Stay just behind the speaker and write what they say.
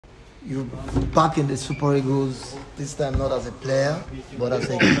You're back in the Super Eagles, this time not as a player, but as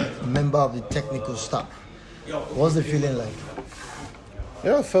a member of the technical staff. What's the feeling like?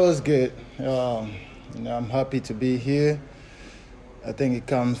 Yeah, it feels good. I'm happy to be here. I think it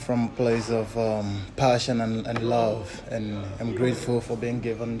comes from a place of passion and love, and I'm grateful for being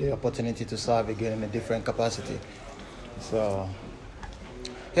given the opportunity to serve again in a different capacity. So,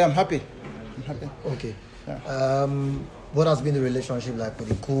 yeah, I'm happy. Okay. Yeah. What has been the relationship like with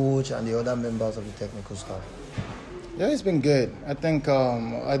the coach and the other members of the technical staff? Yeah, it's been good. I think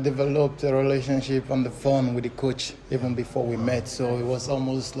I developed a relationship on the phone with the coach even before we met. So it was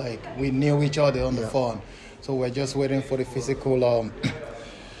almost like we knew each other on the phone. So we're just waiting for the physical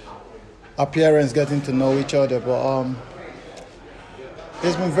appearance, getting to know each other. But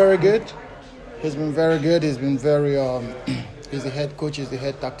he's been very good. He's been very he's the head coach, he's the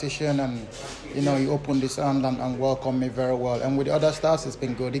head tactician, and he opened his hand and welcomed me very well. And with the other staffs, it's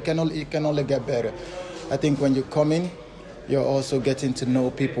been good. It can only get better. I think when you come in, you're also getting to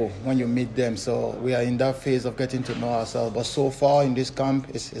know people when you meet them. So we are in that phase of getting to know ourselves. But so far in this camp,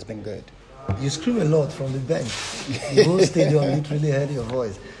 it's been good. You scream a lot from the bench. The whole stadium literally heard your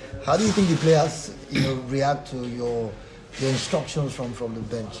voice. How do you think the players, react to your instructions from the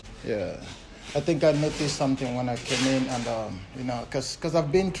bench? Yeah, I think I noticed something when I came in, and because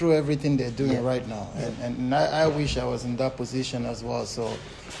I've been through everything they're doing right now, and I wish I was in that position as well. So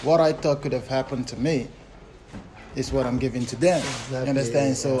what I thought could have happened to me is what I'm giving to them. Exactly. You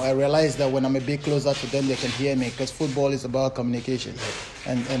understand? So I realized that when I'm a bit closer to them, they can hear me, because football is about communication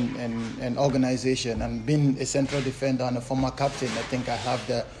and organization. And being a central defender and a former captain, I think I have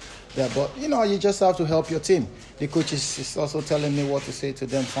that. But you just have to help your team. The coach is also telling me what to say to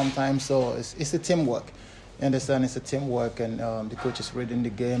them sometimes. So it's a teamwork. You understand? It's a teamwork, and the coach is reading the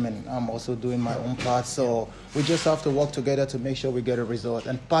game, and I'm also doing my own part. So we just have to work together to make sure we get a result.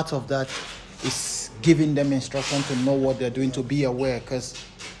 And part of that is giving them instruction to know what they're doing, to be aware, because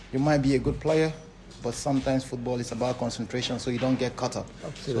you might be a good player, but sometimes football is about concentration, so you don't get caught up.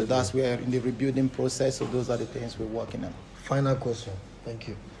 Absolutely. So that's where in the rebuilding process, so those are the things we're working on. Final question. Thank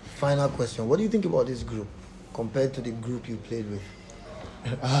you. Final question. What do you think about this group compared to the group you played with?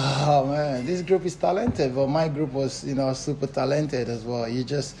 Oh man, this group is talented, but my group was, super talented as well.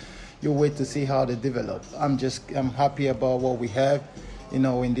 You wait to see how they develop. I'm happy about what we have.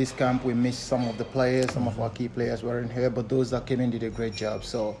 In this camp, we missed some of the players, some of our key players weren't here, but those that came in did a great job.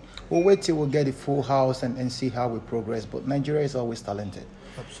 So we'll wait till we get a full house and see how we progress. But Nigeria is always talented.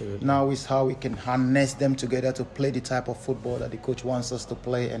 Absolutely. Now is how we can harness them together to play the type of football that the coach wants us to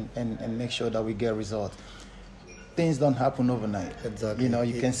play, and make sure that we get results. Things don't happen overnight. Exactly.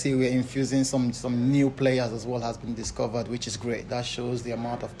 You can see we're infusing some new players as well has been discovered, which is great. That shows the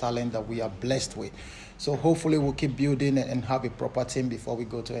amount of talent that we are blessed with. So hopefully we'll keep building and have a proper team before we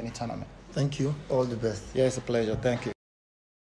go to any tournament. Thank you. All the best. Yeah, it's a pleasure. Thank you.